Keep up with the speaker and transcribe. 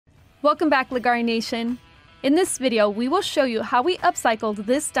Welcome back, Leggari Nation. In this video, we will show you how we upcycled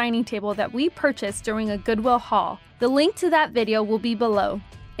this dining table that we purchased during a Goodwill haul. The link to that video will be below.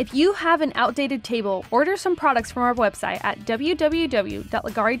 If you have an outdated table, order some products from our website at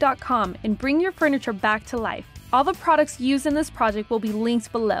www.leggari.com and bring your furniture back to life. All the products used in this project will be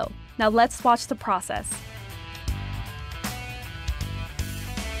linked below. Now let's watch the process.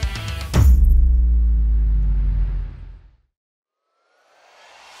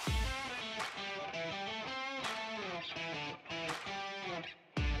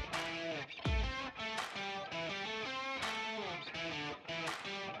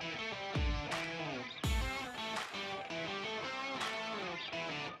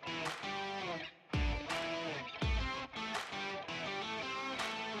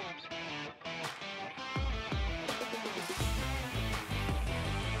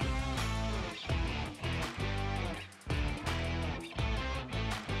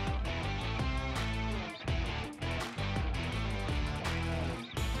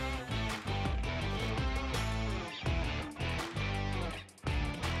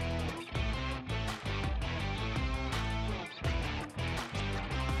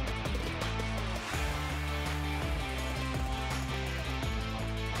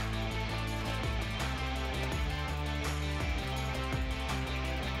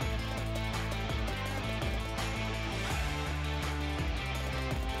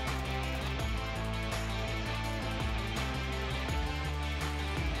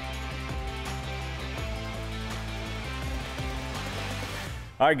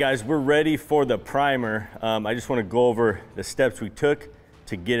 All right, guys, we're ready for the primer. I just want to go over the steps we took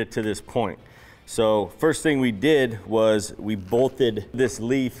to get it to this point. So first thing we did was we bolted this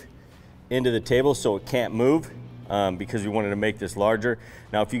leaf into the table so it can't move because we wanted to make this larger.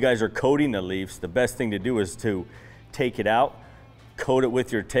 Now, if you guys are coating the leaves, the best thing to do is to take it out, coat it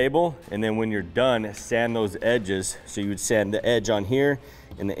with your table, and then when you're done, sand those edges. So you would sand the edge on here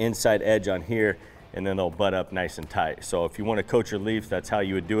and the inside edge on here, and then they'll butt up nice and tight. So if you want to coat your leaf, that's how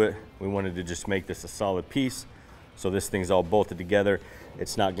you would do it. We wanted to just make this a solid piece. So this thing's all bolted together.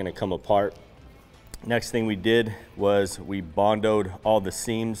 It's not going to come apart. Next thing we did was we bondoed all the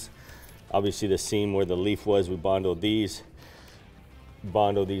seams. Obviously the seam where the leaf was, we bondoed these.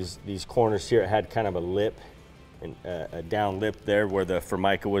 Bondoed these corners here. It had kind of a lip, and a down lip there where the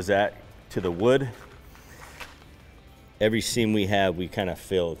Formica was at to the wood. Every seam we have, we kind of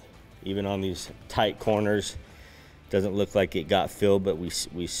filled. Even on these tight corners, doesn't look like it got filled, but we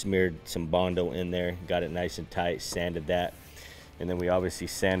smeared some Bondo in there, got it nice and tight, sanded that. And then we obviously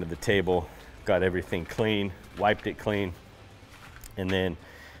sanded the table, got everything clean, wiped it clean. And then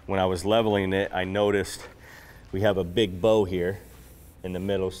when I was leveling it, I noticed we have a big bow here in the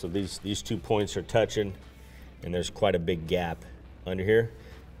middle. So these 2 points are touching, and there's quite a big gap under here,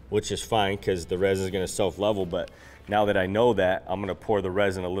 which is fine because the resin is going to self-level. But now that I know that, I'm going to pour the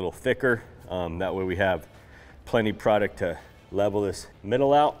resin a little thicker. That way we have plenty product to level this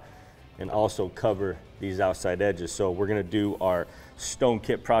middle out and also cover these outside edges. So we're going to do our stone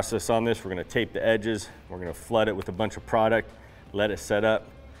kit process on this. We're going to tape the edges. We're going to flood it with a bunch of product, let it set up,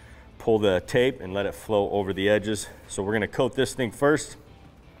 pull the tape and let it flow over the edges. So we're going to coat this thing first,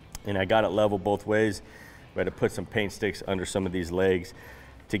 and I got it level both ways. We had to put some paint sticks under some of these legs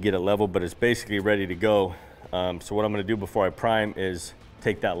to get it level, but it's basically ready to go. So what I'm going to do before I prime is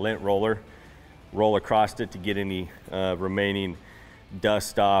take that lint roller, roll across it to get any remaining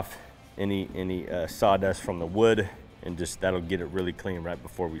dust off, any sawdust from the wood, and just that'll get it really clean right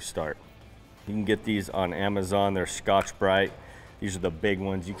before we start. You can get these on Amazon. They're Scotch Brite. These are the big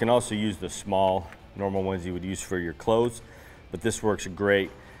ones. You can also use the small, normal ones you would use for your clothes, but this works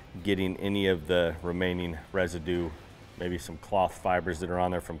great getting any of the remaining residue, maybe some cloth fibers that are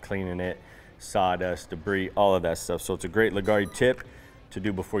on there from cleaning it, sawdust, debris, all of that stuff. So it's a great Leggari tip to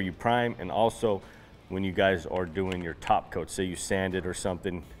do before you prime, and also when you guys are doing your top coat. Say you sand it or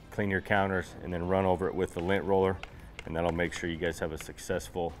something, clean your counters, and then run over it with the lint roller, and that'll make sure you guys have a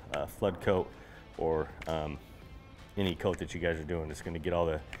successful flood coat or any coat that you guys are doing. It's going to get all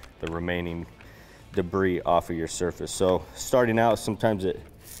the remaining debris off of your surface. So starting out, sometimes it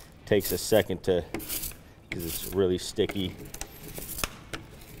takes a second because it's really sticky,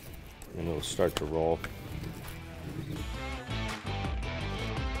 and it'll start to roll.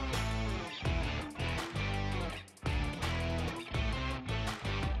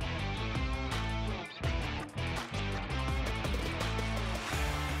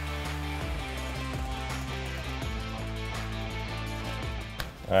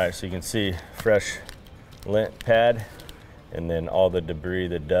 All right, so you can see fresh lint pad, and then all the debris,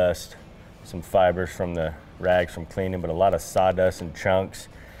 the dust, some fibers from the rags from cleaning, but a lot of sawdust and chunks.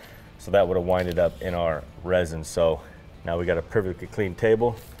 So that would have winded up in our resin. So now we got a perfectly clean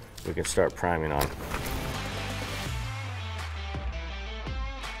table we can start priming on.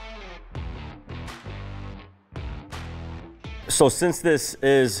 So since this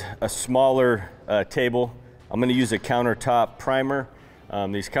is a smaller table, I'm going to use a countertop primer.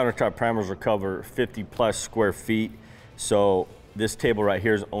 These countertop primers will cover 50 plus square feet. So this table right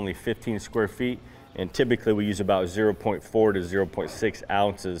here is only 15 square feet. And typically we use about 0.4 to 0.6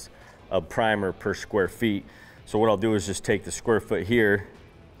 ounces of primer per square feet. So what I'll do is just take the square foot here,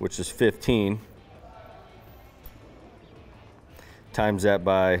 which is 15, times that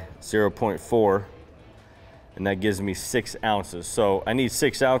by 0.4, and that gives me 6 ounces. So I need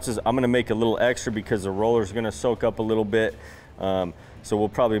 6 ounces. I'm gonna make a little extra because the roller is gonna soak up a little bit. So we'll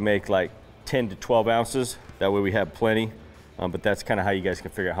probably make like 10 to 12 ounces. That way we have plenty. But that's kind of how you guys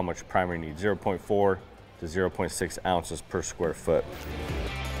can figure out how much primer you need, 0.4 to 0.6 ounces per square foot.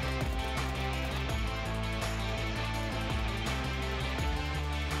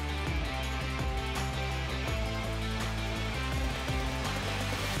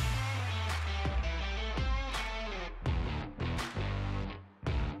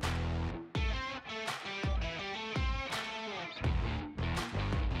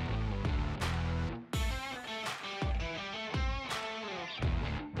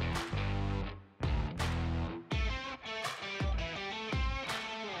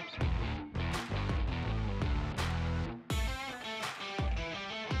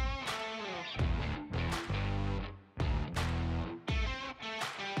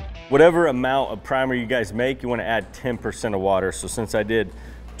 Whatever amount of primer you guys make, you want to add 10% of water. So since I did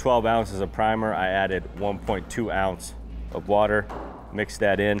 12 ounces of primer, I added 1.2 ounce of water, mix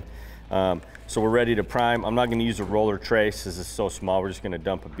that in. So we're ready to prime. I'm not going to use a roller tray since it's so small. We're just going to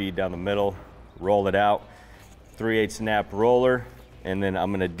dump a bead down the middle, roll it out, 3/8 snap roller, and then I'm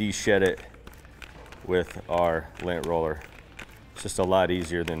going to de-shed it with our lint roller. It's just a lot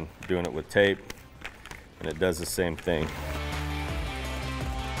easier than doing it with tape, and it does the same thing.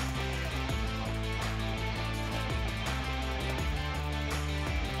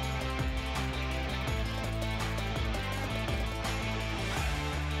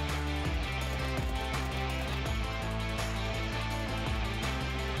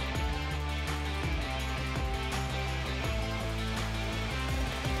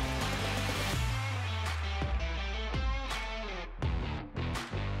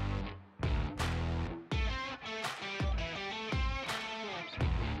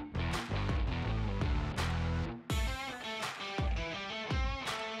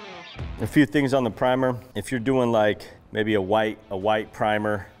 A few things on the primer. If you're doing like maybe a white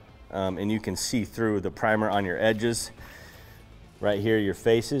primer and you can see through the primer on your edges, right here, your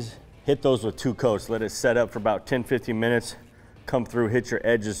faces, hit those with 2 coats. Let it set up for about 10-15 minutes. Come through, hit your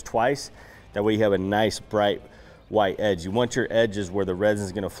edges twice. That way you have a nice bright white edge. You want your edges where the resin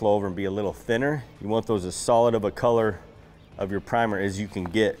is going to flow over and be a little thinner. You want those as solid of a color of your primer as you can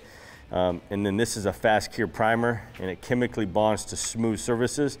get. And then this is a fast cure primer and it chemically bonds to smooth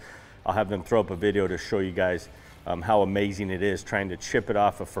surfaces. I'll have them throw up a video to show you guys how amazing it is trying to chip it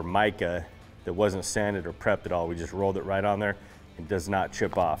off of Formica that wasn't sanded or prepped at all. We just rolled it right on there. It does not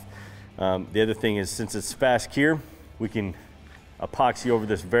chip off. The other thing is, since it's fast cure, we can epoxy over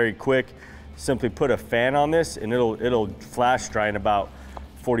this very quick. Simply put a fan on this and it'll flash dry in about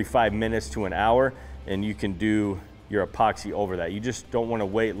 45 minutes to an hour, and you can do your epoxy over that. You just don't want to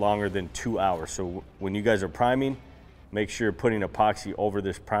wait longer than 2 hours. So when you guys are priming, make sure you're putting epoxy over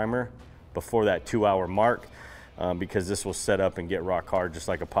this primer before that 2-hour mark, because this will set up and get rock hard just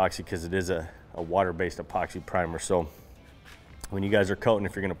like epoxy, because it is a water-based epoxy primer. So when you guys are coating,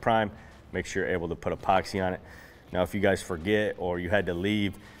 if you're gonna prime, make sure you're able to put epoxy on it. Now, if you guys forget or you had to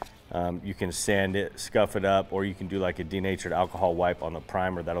leave, you can sand it, scuff it up, or you can do like a denatured alcohol wipe on the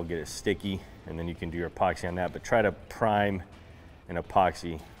primer. That'll get it sticky, and then you can do your epoxy on that. But try to prime and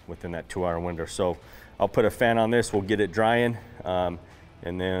epoxy within that 2-hour window. So I'll put a fan on this, we'll get it drying, and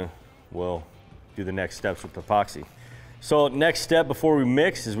then we'll do the next steps with epoxy. So next step before we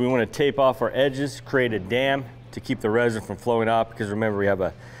mix is we want to tape off our edges, create a dam to keep the resin from flowing off, because remember, we have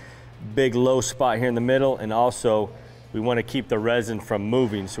a big low spot here in the middle, and also we want to keep the resin from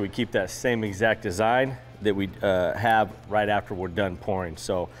moving, so we keep that same exact design that we have right after we're done pouring.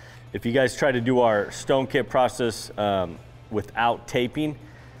 So if you guys try to do our stone kit process without taping,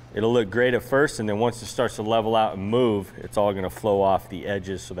 it'll look great at first, and then once it starts to level out and move, it's all going to flow off the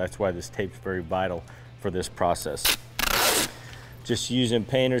edges. So that's why this tape's very vital for this process. Just using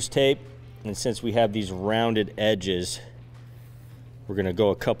painter's tape, and since we have these rounded edges, we're going to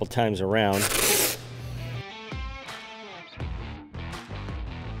go a couple times around.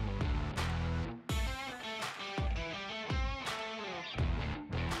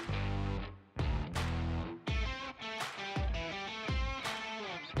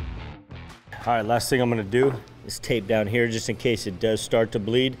 All right, last thing I'm gonna do is tape down here just in case it does start to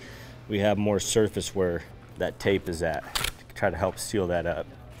bleed. We have more surface where that tape is at to try to help seal that up.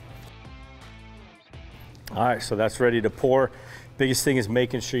 All right, so that's ready to pour. Biggest thing is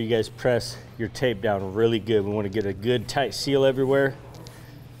making sure you guys press your tape down really good. We want to get a good tight seal everywhere.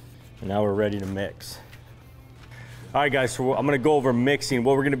 And now we're ready to mix. All right guys, so I'm gonna go over mixing.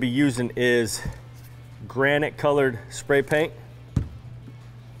 What we're gonna be using is granite colored spray paint,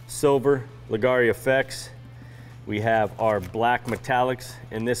 silver Leggari Effects. We have our black metallics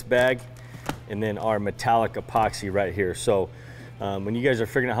in this bag, and then our metallic epoxy right here. So when you guys are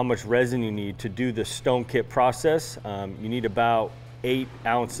figuring out how much resin you need to do the stone kit process, you need about 8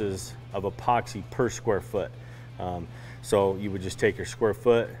 ounces of epoxy per square foot. So you would just take your square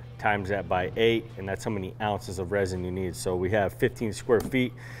foot, times that by 8, and that's how many ounces of resin you need. So we have 15 square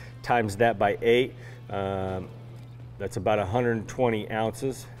feet, times that by 8. That's about 120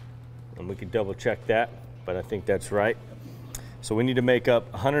 ounces. And we could double check that, but I think that's right. So we need to make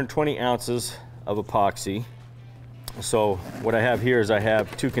up 120 ounces of epoxy. So what I have here is I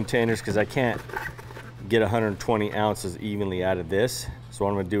have 2 containers because I can't get 120 ounces evenly out of this. So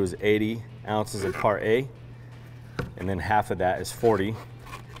what I'm gonna do is 80 ounces of part A, and then half of that is 40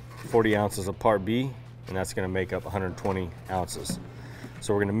 ounces of part B, and that's gonna make up 120 ounces.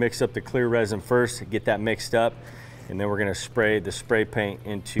 So we're gonna mix up the clear resin first, get that mixed up, and then we're gonna spray the spray paint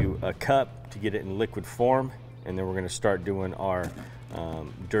into a cup to get it in liquid form, and then we're gonna start doing our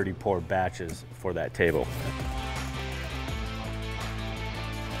dirty pour batches for that table.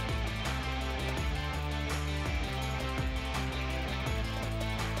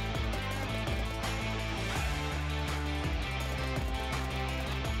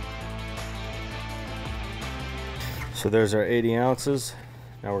 So there's our 80 ounces.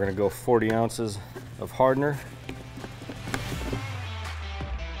 Now we're gonna go 40 ounces of hardener.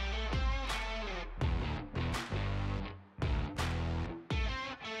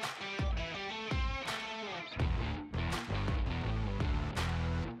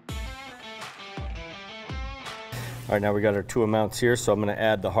 All right, now we got our 2 amounts here, so I'm gonna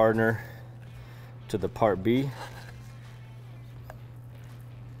add the hardener to the part B.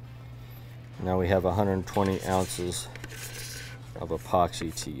 Now we have 120 ounces of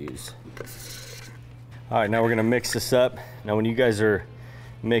epoxy to use. All right, now we're gonna mix this up. Now when you guys are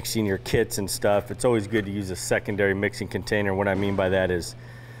mixing your kits and stuff, it's always good to use a secondary mixing container. What I mean by that is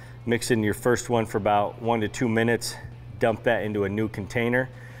mix in your first one for about 1 to 2 minutes, dump that into a new container,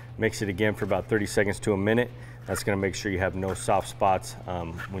 mix it again for about 30 seconds to a minute. That's gonna make sure you have no soft spots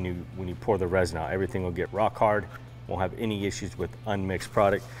when you pour the resin out. Everything will get rock hard, won't have any issues with unmixed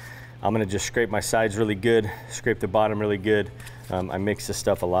product. I'm gonna just scrape my sides really good, scrape the bottom really good. I mix this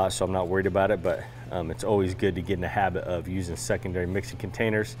stuff a lot, so I'm not worried about it, but it's always good to get in the habit of using secondary mixing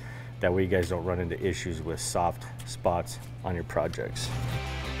containers. That way you guys don't run into issues with soft spots on your projects.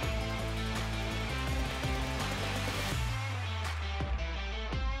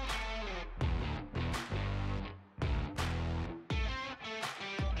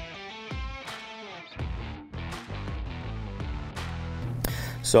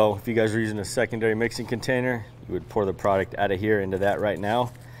 So if you guys are using a secondary mixing container, you would pour the product out of here into that right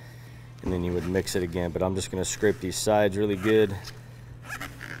now, and then you would mix it again. But I'm just gonna scrape these sides really good.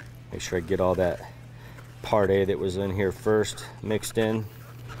 Make sure I get all that part A that was in here first mixed in.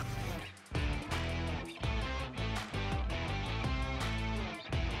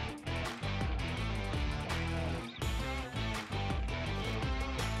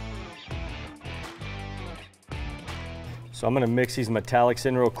 So I'm gonna mix these metallics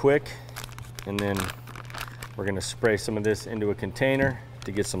in real quick, and then we're gonna spray some of this into a container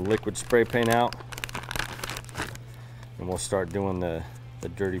to get some liquid spray paint out. And we'll start doing the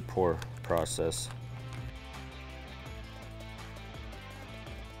dirty pour process.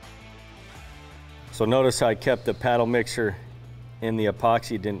 So notice how I kept the paddle mixer in the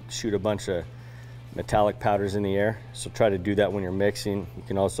epoxy, didn't shoot a bunch of metallic powders in the air. So try to do that when you're mixing. You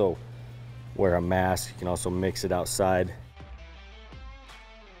can also wear a mask, you can also mix it outside.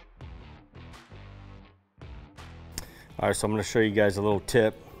 All right, so I'm gonna show you guys a little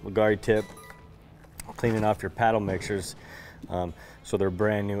tip, Leggari tip, cleaning off your paddle mixers so they're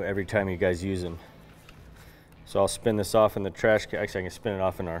brand new every time you guys use them. So I'll spin this off in the trash can. Actually, I can spin it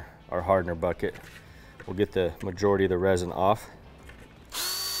off in our hardener bucket. We'll get the majority of the resin off.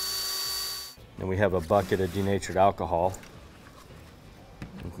 Then we have a bucket of denatured alcohol.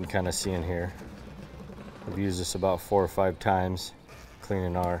 You can kind of see in here. I've used this about 4 or 5 times,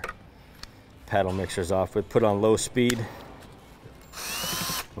 cleaning our paddle mixers off. We put on low speed.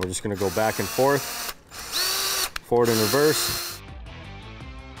 We're just gonna go back and forth, forward and reverse.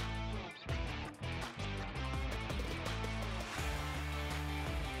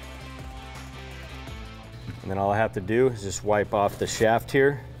 And then all I have to do is just wipe off the shaft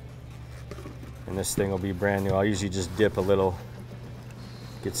here, and this thing will be brand new. I'll usually just dip a little,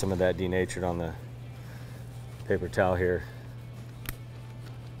 get some of that denatured on the paper towel here.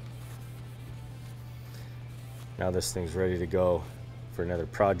 Now this thing's ready to go for another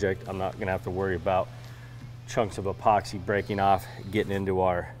project. I'm not gonna have to worry about chunks of epoxy breaking off, getting into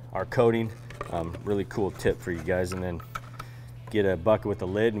our coating. Really cool tip for you guys. And then get a bucket with a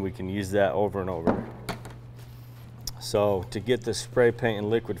lid and we can use that over and over. So to get the spray paint in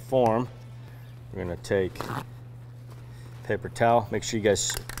liquid form, we're gonna take paper towel. Make sure you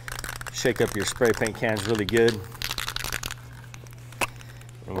guys shake up your spray paint cans really good.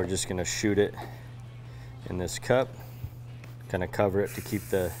 And we're just gonna shoot it in this cup. Kind of cover it to keep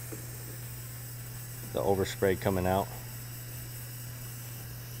the overspray coming out.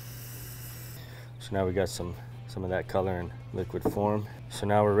 So now we got some of that color in liquid form. So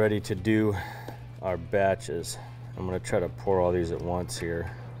now we're ready to do our batches. I'm gonna try to pour all these at once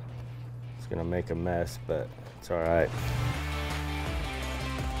here. It's gonna make a mess, but it's all right.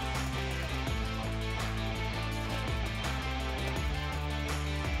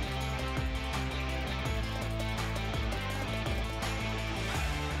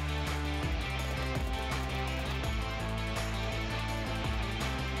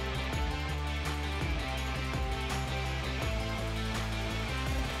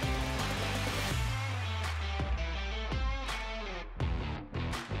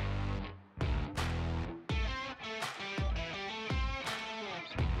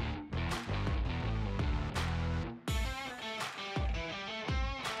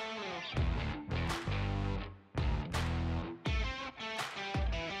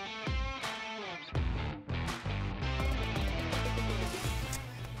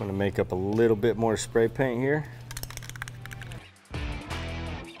 I'm gonna make up a little bit more spray paint here.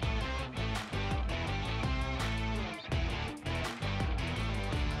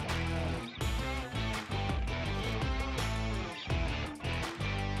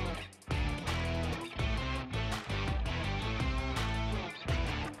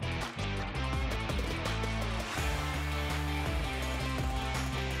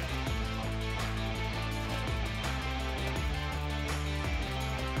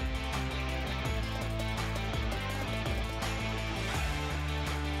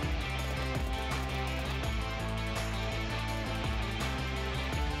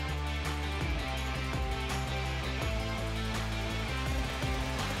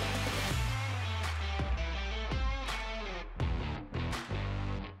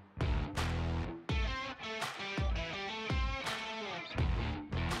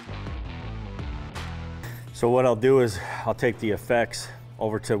 So what I'll do is I'll take the effects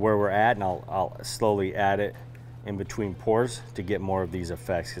over to where we're at, and I'll slowly add it in between pours to get more of these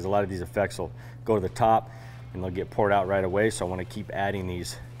effects, because a lot of these effects will go to the top and they'll get poured out right away. So I want to keep adding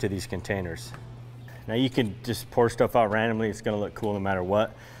these to these containers. Now you can just pour stuff out randomly. It's going to look cool no matter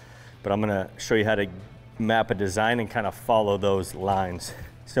what, but I'm going to show you how to map a design and kind of follow those lines.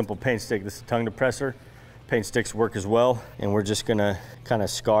 Simple paint stick. This is a tongue depressor. Paint sticks work as well, and we're just going to kind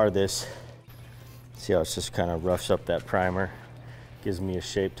of scar this. See how it's just kind of roughs up that primer, gives me a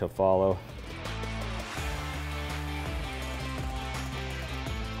shape to follow.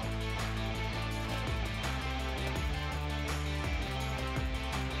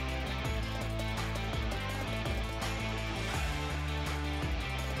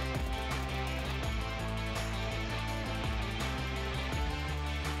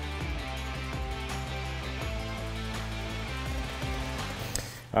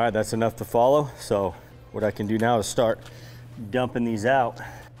 All right, that's enough to follow. So what I can do now is start dumping these out.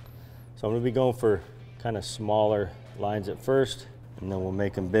 So I'm gonna be going for kind of smaller lines at first, and then we'll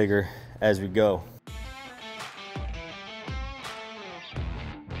make them bigger as we go.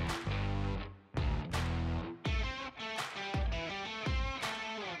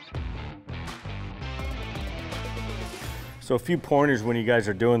 So a few pointers when you guys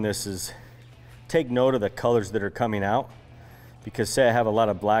are doing this is take note of the colors that are coming out. Because say I have a lot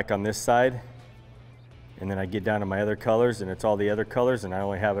of black on this side, and then I get down to my other colors and it's all the other colors and I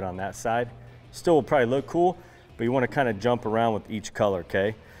only have it on that side. Still will probably look cool, but you want to kind of jump around with each color,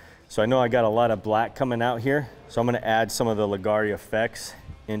 okay? So I know I got a lot of black coming out here, so I'm going to add some of the Leggari effects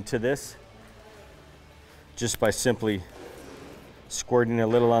into this just by simply squirting a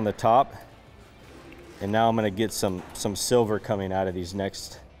little on the top. And now I'm going to get some silver coming out of these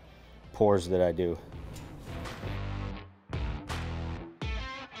next pours that I do.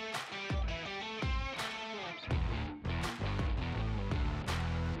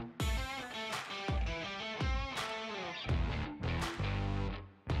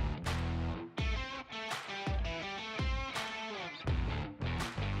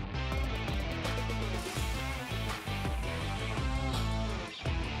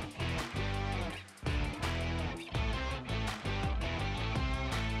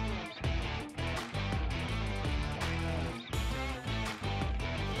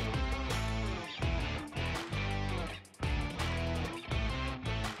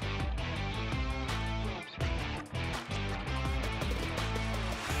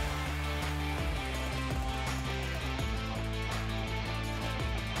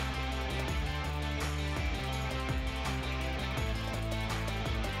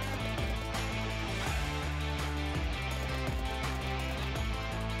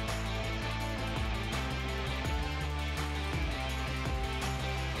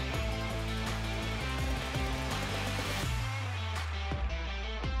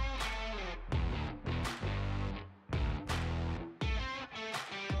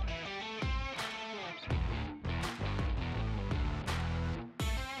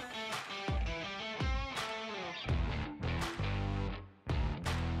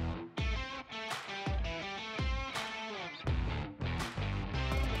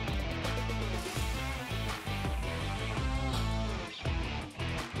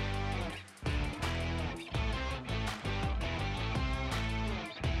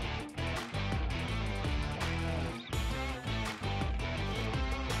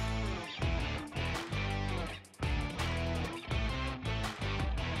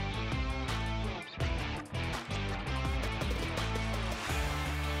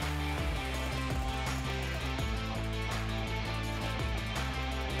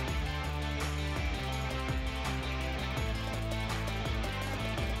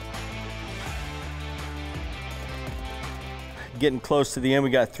 getting close to the end. We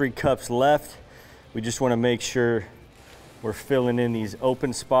got 3 cups left. We just want to make sure we're filling in these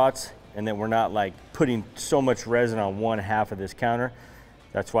open spots and that we're not like putting so much resin on one half of this counter.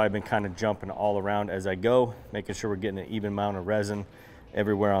 That's why I've been kind of jumping all around as I go, making sure we're getting an even amount of resin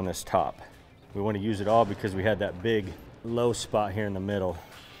everywhere on this top. We want to use it all because we had that big low spot here in the middle.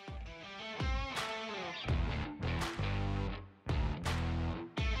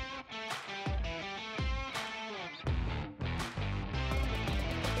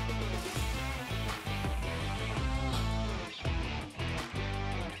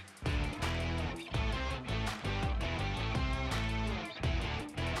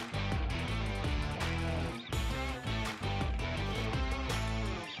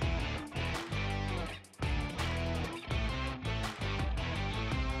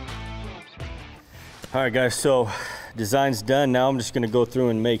 All right guys, so design's done. Now I'm just gonna go through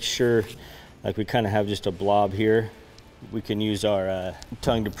and make sure, like we kind of have just a blob here. We can use our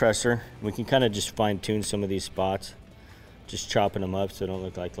tongue depressor. We can kind of just fine tune some of these spots, just chopping them up so they don't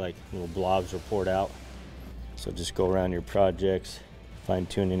look like little blobs are poured out. So just go around your projects, fine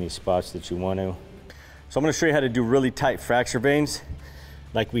tune any spots that you want to. So I'm gonna show you how to do really tight fracture veins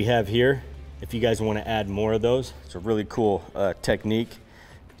like we have here. If you guys want to add more of those, it's a really cool technique.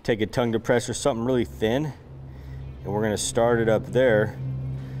 Take a tongue depressor, something really thin, and we're gonna start it up there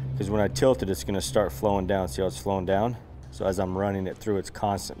because when I tilt it, it's gonna start flowing down. See how it's flowing down? So as I'm running it through, it's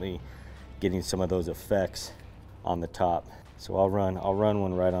constantly getting some of those effects on the top. So I'll run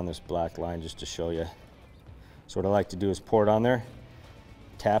one right on this black line just to show you. So what I like to do is pour it on there,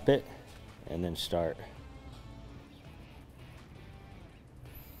 tap it, and then start.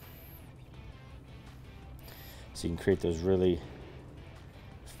 So you can create those really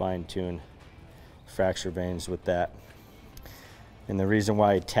fine-tune fracture veins with that. And the reason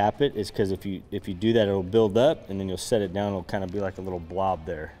why I tap it is because if you do that, it'll build up and then you'll set it down, it'll kind of be like a little blob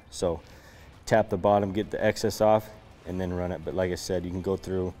there. So tap the bottom, get the excess off, and then run it. But like I said, you can go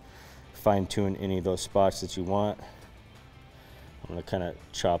through, fine-tune any of those spots that you want. I'm gonna kind of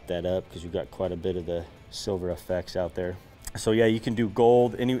chop that up because you've got quite a bit of the silver effects out there. So yeah, you can do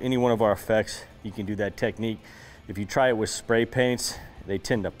gold, any one of our effects, you can do that technique. If you try it with spray paints, they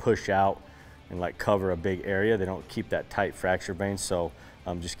tend to push out and like cover a big area. They don't keep that tight fracture vein. So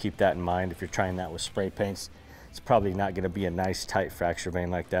just keep that in mind. If you're trying that with spray paints, it's probably not gonna be a nice tight fracture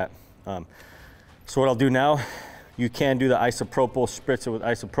vein like that. So what I'll do now, you can do the isopropyl, spritz it with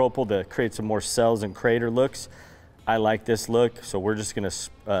isopropyl to create some more cells and crater looks. I like this look, so we're just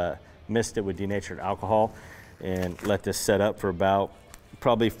gonna mist it with denatured alcohol and let this set up for about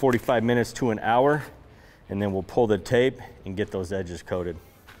probably 45 minutes to an hour. And then we'll pull the tape and get those edges coated.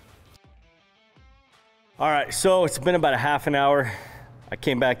 All right, so it's been about a half an hour. I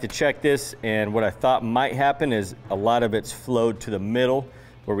came back to check this, and what I thought might happen is a lot of it's flowed to the middle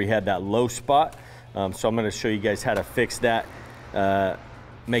where we had that low spot. So I'm gonna show you guys how to fix that,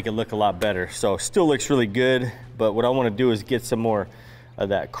 make it look a lot better. So still looks really good, but what I wanna do is get some more of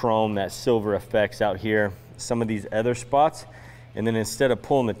that chrome, that silver effects out here, some of these other spots, and then instead of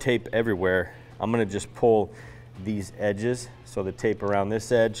pulling the tape everywhere, I'm gonna just pull these edges. So the tape around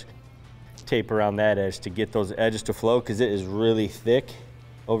this edge, tape around that edge to get those edges to flow, because it is really thick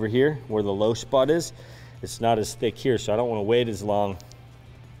over here where the low spot is. It's not as thick here, so I don't wanna wait as long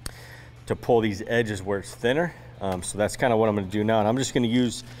to pull these edges where it's thinner. So that's kind of what I'm gonna do now. And I'm just gonna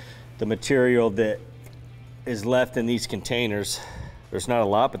use the material that is left in these containers. There's not a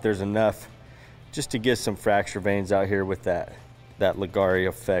lot, but there's enough just to get some fracture veins out here with that Leggari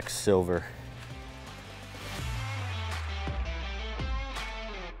Effects silver.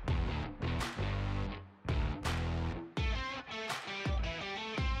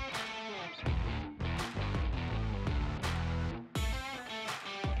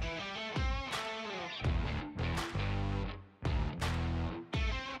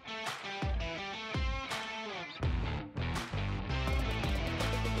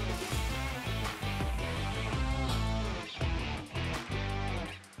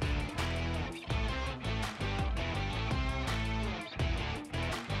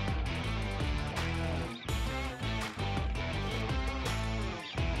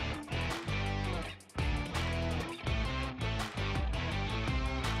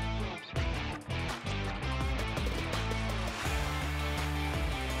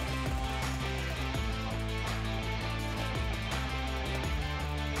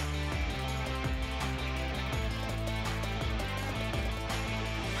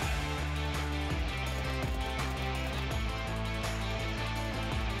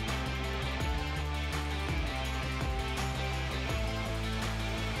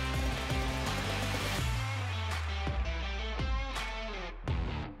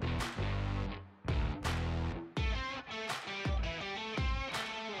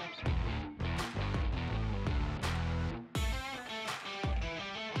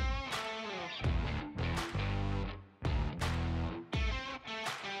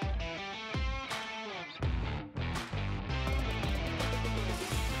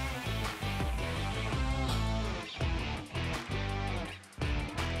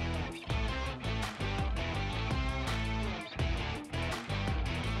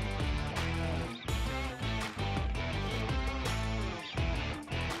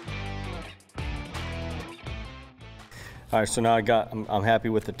 All right, so now I'm happy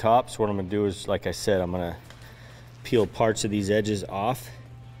with the top. So what I'm gonna do is, like I said, I'm gonna peel parts of these edges off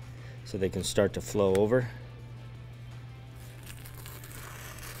so they can start to flow over.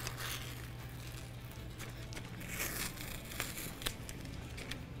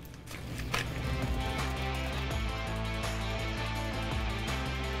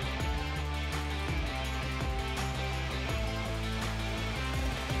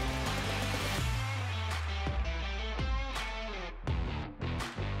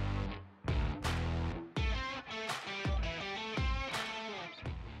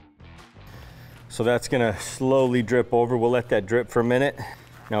 So that's gonna slowly drip over. We'll let that drip for a minute.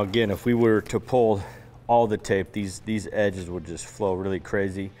 Now again, if we were to pull all the tape, these edges would just flow really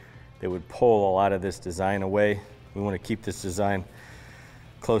crazy. They would pull a lot of this design away. We wanna keep this design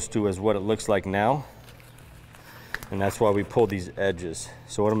close to as what it looks like now. And that's why we pull these edges.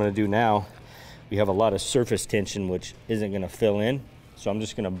 So what I'm gonna do now, we have a lot of surface tension which isn't gonna fill in. So I'm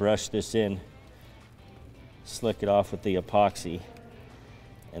just gonna brush this in, slick it off with the epoxy,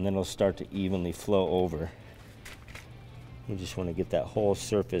 and then it'll start to evenly flow over. We just want to get that whole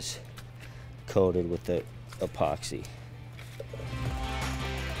surface coated with the epoxy.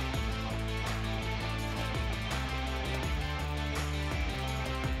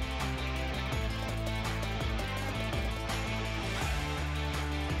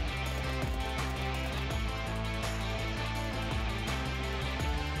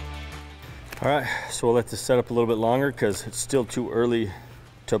 All right, so we'll let this set up a little bit longer because it's still too early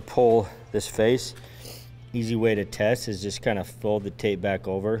to pull this face. Easy way to test is just kind of fold the tape back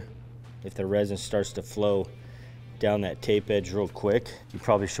over. If the resin starts to flow down that tape edge real quick, you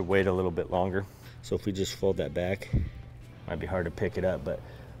probably should wait a little bit longer. So if we just fold that back, might be hard to pick it up, but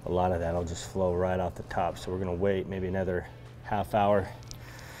a lot of that will just flow right off the top. So we're gonna wait maybe another half hour.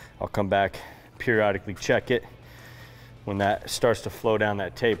 I'll come back, periodically check it. When that starts to flow down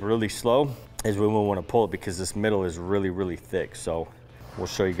that tape really slow is when we'll want to pull it, because this middle is really thick. So we'll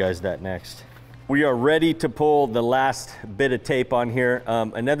show you guys that next. We are ready to pull the last bit of tape on here.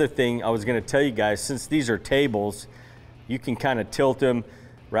 Another thing I was gonna tell you guys, since these are tables, you can kind of tilt them,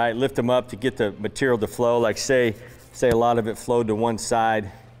 right? Lift them up to get the material to flow. Like say a lot of it flowed to one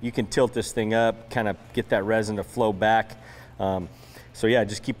side, you can tilt this thing up, kind of get that resin to flow back. So yeah,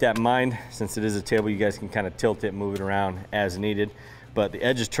 just keep that in mind. Since it is a table, you guys can kind of tilt it, move it around as needed. But the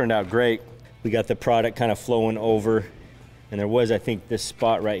edges turned out great. We got the product kind of flowing over. And there was, I think, this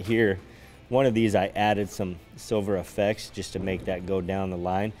spot right here. One of these I added some silver effects just to make that go down the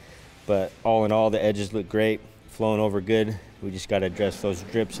line. But all in all, the edges look great, flowing over good. We just got to address those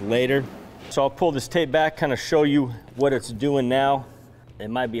drips later. So I'll pull this tape back, kind of show you what it's doing now. It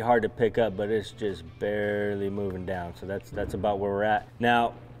might be hard to pick up, but it's just barely moving down. So that's about where we're at.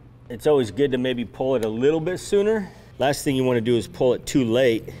 Now, it's always good to maybe pull it a little bit sooner. Last thing you want to do is pull it too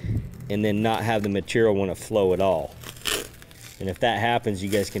late and then not have the material want to flow at all. And if that happens, you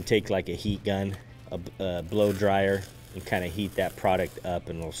guys can take like a heat gun, a blow dryer, and kind of heat that product up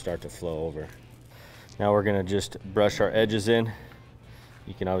and it'll start to flow over. Now we're gonna just brush our edges in.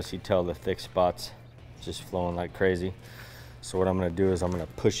 You can obviously tell the thick spots just flowing like crazy. So what I'm gonna do is I'm gonna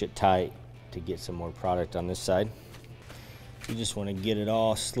push it tight to get some more product on this side. You just wanna get it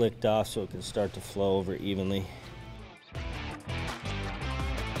all slicked off so it can start to flow over evenly.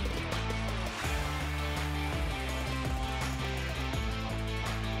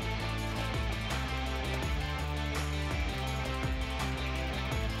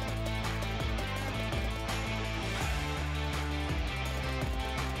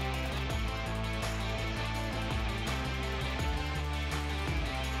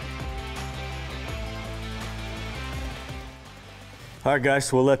 All right guys,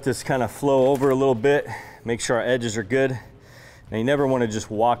 so we'll let this kind of flow over a little bit, make sure our edges are good. Now you never want to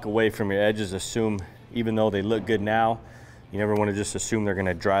just walk away from your edges, assume, even though they look good now, you never want to just assume they're going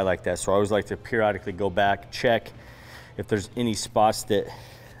to dry like that. So I always like to periodically go back, check if there's any spots that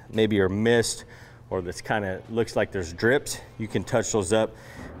maybe are missed or that's kind of looks like there's drips. You can touch those up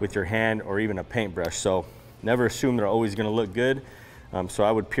with your hand or even a paintbrush. So never assume they're always going to look good. So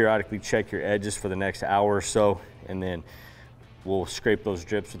I would periodically check your edges for the next hour or so, and then we'll scrape those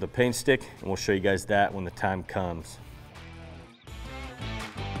drips with a paint stick, and we'll show you guys that when the time comes.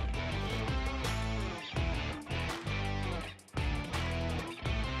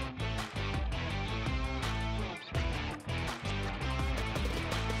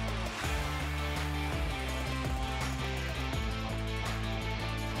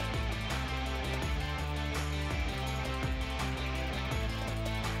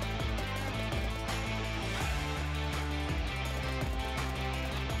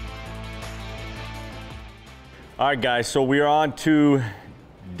 All right, guys, so we're on to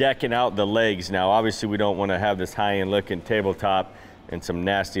decking out the legs now. Obviously, we don't want to have this high-end looking tabletop and some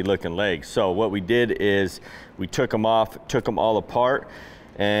nasty looking legs. So what we did is we took them off, took them all apart,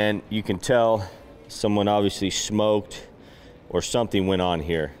 and you can tell someone obviously smoked or something went on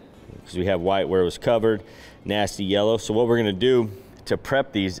here, because we have white where it was covered, nasty yellow. So what we're gonna do to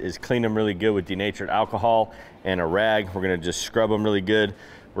prep these is clean them really good with denatured alcohol and a rag. We're gonna just scrub them really good.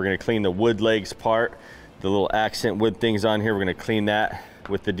 We're gonna clean the wood legs part, the little accent wood things on here. We're gonna clean that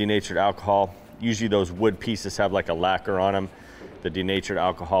with the denatured alcohol. Usually those wood pieces have like a lacquer on them. The denatured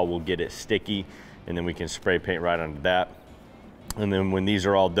alcohol will get it sticky, and then we can spray paint right onto that. And then when these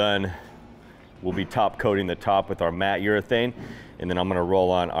are all done, we'll be top coating the top with our matte urethane, and then I'm gonna roll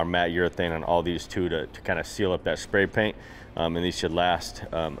on our matte urethane on all these too to kind of seal up that spray paint. And these should last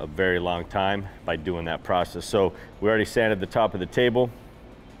a very long time by doing that process. So we already sanded the top of the table.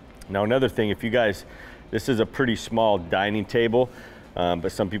 Now another thing, if you guys, this is a pretty small dining table,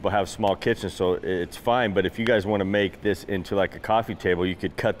 but some people have small kitchens, so it's fine. But if you guys want to make this into like a coffee table, you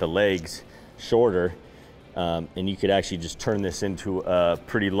could cut the legs shorter, and you could actually just turn this into a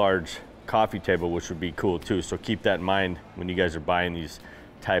pretty large coffee table, which would be cool too. So keep that in mind when you guys are buying these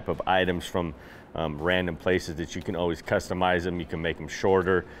type of items from random places, that you can always customize them. You can make them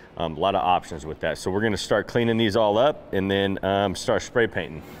shorter. A lot of options with that. So we're going to start cleaning these all up and then start spray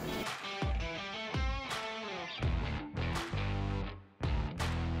painting.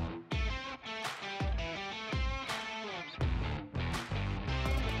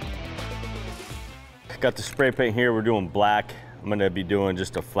 Got the spray paint here. We're doing black. I'm going to be doing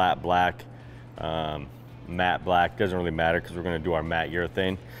just a flat black, matte black. Doesn't really matter because we're going to do our matte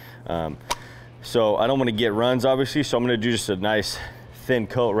urethane. So I don't want to get runs, obviously, so I'm going to do just a nice thin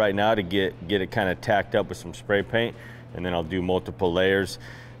coat right now to get it kind of tacked up with some spray paint, and then I'll do multiple layers.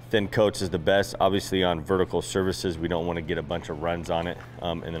 Thin coats is the best. Obviously on vertical surfaces, we don't want to get a bunch of runs on it.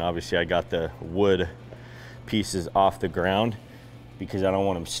 And then obviously I got the wood pieces off the ground because I don't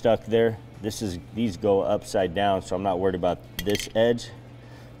want them stuck there. These go upside down, so I'm not worried about this edge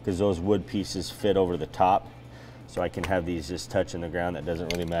because those wood pieces fit over the top. So I can have these just touching the ground. That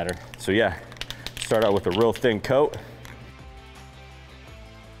doesn't really matter. So yeah, start out with a real thin coat.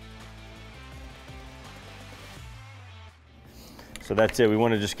 So that's it. We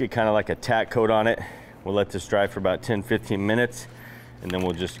want to just get kind of like a tack coat on it. We'll let this dry for about 10-15 minutes, and then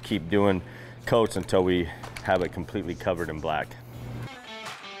we'll just keep doing coats until we have it completely covered in black.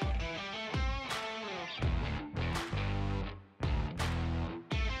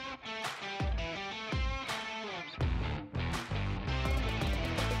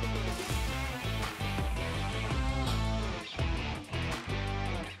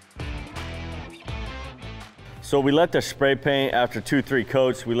 So we let the spray paint, after 2-3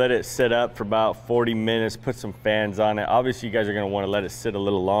 coats, we let it sit up for about 40 minutes, put some fans on it. Obviously you guys are gonna wanna let it sit a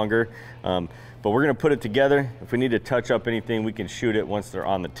little longer, but we're gonna put it together. If we need to touch up anything, we can shoot it once they're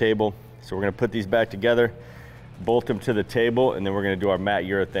on the table. So we're gonna put these back together, bolt them to the table, and then we're gonna do our matte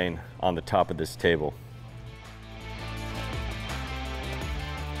urethane on the top of this table.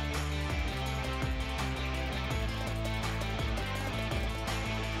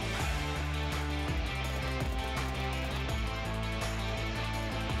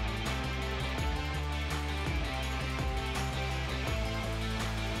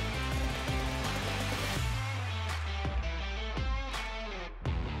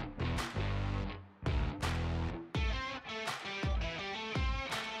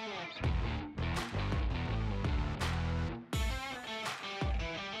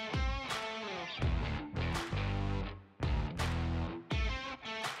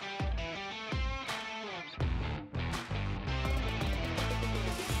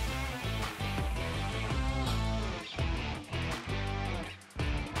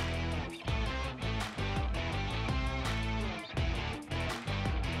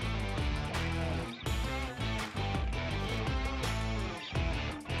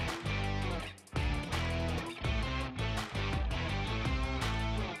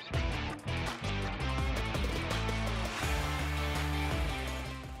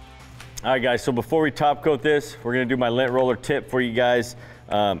 All right, guys, so before we top coat this, we're gonna do my lint roller tip for you guys.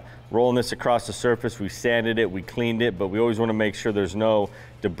 Rolling this across the surface, we sanded it, we cleaned it, but we always wanna make sure there's no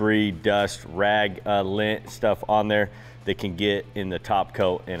debris, dust, rag, lint stuff on there that can get in the top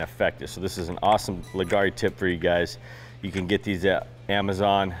coat and affect it. So this is an awesome Leggari tip for you guys. You can get these at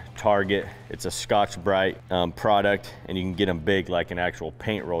Amazon, Target. It's a Scotch-Brite product, and you can get them big like an actual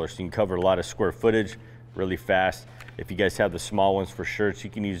paint roller, so you can cover a lot of square footage really fast. If you guys have the small ones for shirts, you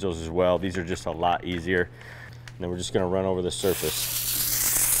can use those as well. These are just a lot easier. And then we're just gonna run over the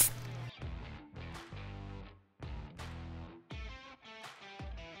surface.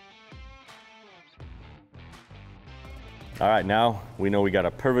 All right, now we know we got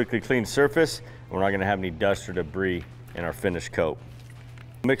a perfectly clean surface, and we're not gonna have any dust or debris in our finished coat.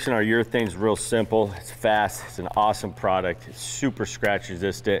 Mixing our urethane is real simple. It's fast. It's an awesome product. It's super scratch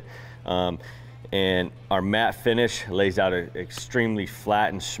resistant. And our matte finish lays out extremely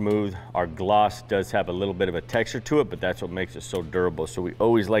flat and smooth. Our gloss does have a little bit of a texture to it, but that's what makes it so durable. So we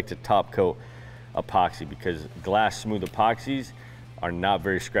always like to top coat epoxy, because glass smooth epoxies are not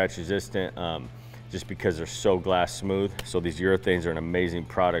very scratch resistant, just because they're so glass smooth. So these urethanes are an amazing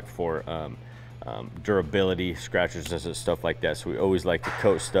product for durability, scratch resistant, stuff like that. So we always like to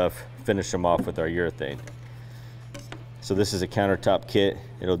coat stuff, finish them off with our urethane. So this is a countertop kit.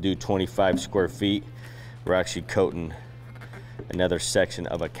 It'll do 25 square feet. We're actually coating another section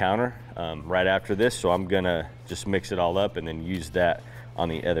of a counter right after this. So I'm gonna just mix it all up and then use that on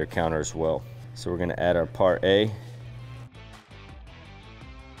the other counter as well. So we're gonna add our part A.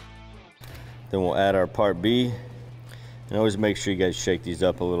 Then we'll add our part B. And always make sure you guys shake these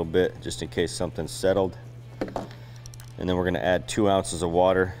up a little bit just in case something's settled. And then we're gonna add 2 ounces of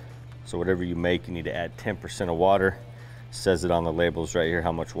water. So whatever you make, you need to add 10% of water. It says it on the labels right here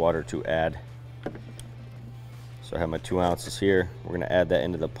how much water to add. So I have my 2 ounces here. We're gonna add that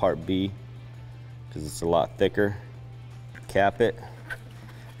into the part B because it's a lot thicker. Cap it,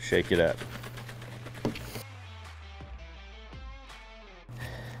 shake it up.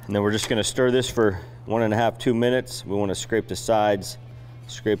 And then we're just gonna stir this for 1.5 to 2 minutes. We wanna scrape the sides,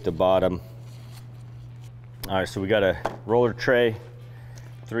 scrape the bottom. All right, so we got a roller tray,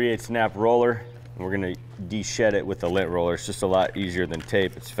 3/8 snap roller, and we're gonna de-shed it with the lint roller. It's just a lot easier than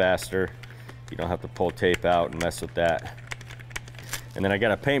tape, it's faster. You don't have to pull tape out and mess with that. And then I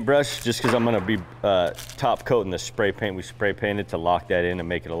got a paintbrush, just because I'm gonna be top coating the spray paint. We spray painted to lock that in and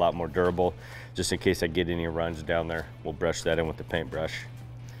make it a lot more durable. Just in case I get any runs down there, we'll brush that in with the paintbrush.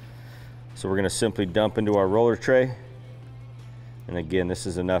 So we're gonna simply dump into our roller tray. And again, this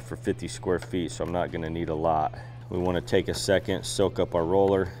is enough for 50 square feet, so I'm not gonna need a lot. We wanna take a second, soak up our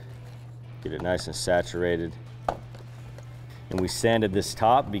roller, get it nice and saturated. And we sanded this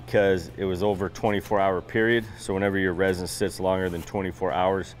top because it was over a 24-hour period. So whenever your resin sits longer than 24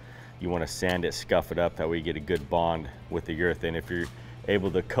 hours, you wanna sand it, scuff it up, that way you get a good bond with the urethane. If you're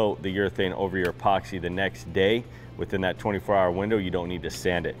able to coat the urethane over your epoxy the next day, within that 24-hour window, you don't need to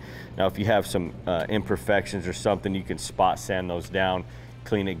sand it. Now, if you have some imperfections or something, you can spot sand those down,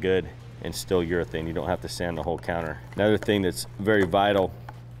 clean it good, and still urethane. You don't have to sand the whole counter. Another thing that's very vital,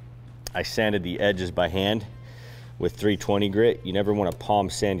 I sanded the edges by hand with 320 grit. You never want to palm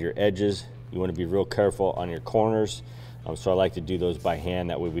sand your edges. You want to be real careful on your corners. So I like to do those by hand.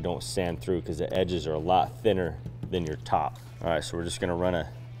 That way we don't sand through, because the edges are a lot thinner than your top. All right, so we're just gonna we're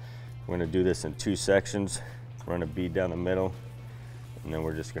gonna do this in 2 sections. Run a bead down the middle, and then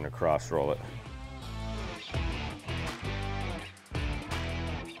we're just gonna cross roll it.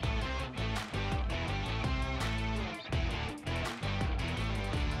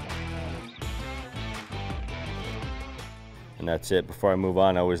 And that's it. Before I move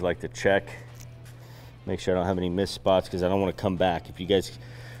on, I always like to check, make sure I don't have any missed spots, because I don't want to come back. If you guys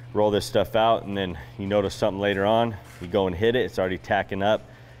roll this stuff out and then you notice something later on, you go and hit it, it's already tacking up,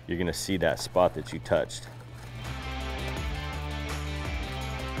 you're gonna see that spot that you touched.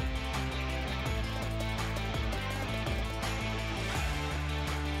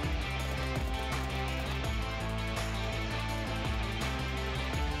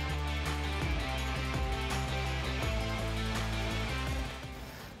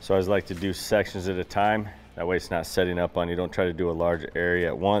 So I always like to do sections at a time. That way it's not setting up on you. Don't try to do a large area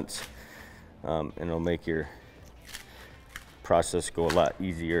at once, and it'll make your process go a lot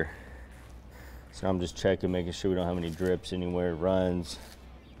easier. So I'm just checking, making sure we don't have any drips anywhere, runs.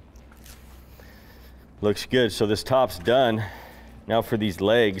 Looks good. So this top's done. Now for these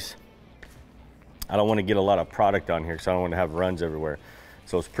legs, I don't want to get a lot of product on here because I don't want to have runs everywhere.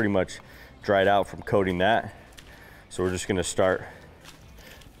 So it's pretty much dried out from coating that. So we're just going to start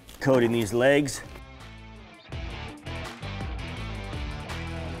coating these legs.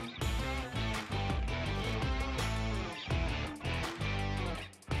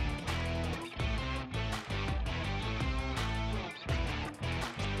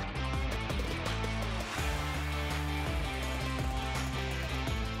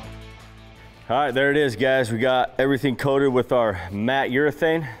 All right, there it is, guys. We got everything coated with our matte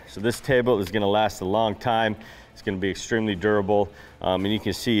urethane. So this table is gonna last a long time. It's gonna be extremely durable. And you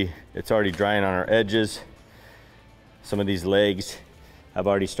can see it's already drying on our edges. Some of these legs have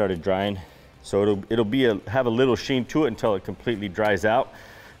already started drying. So it'll have a little sheen to it until it completely dries out.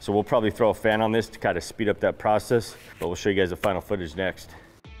 So we'll probably throw a fan on this to kind of speed up that process, but we'll show you guys the final footage next.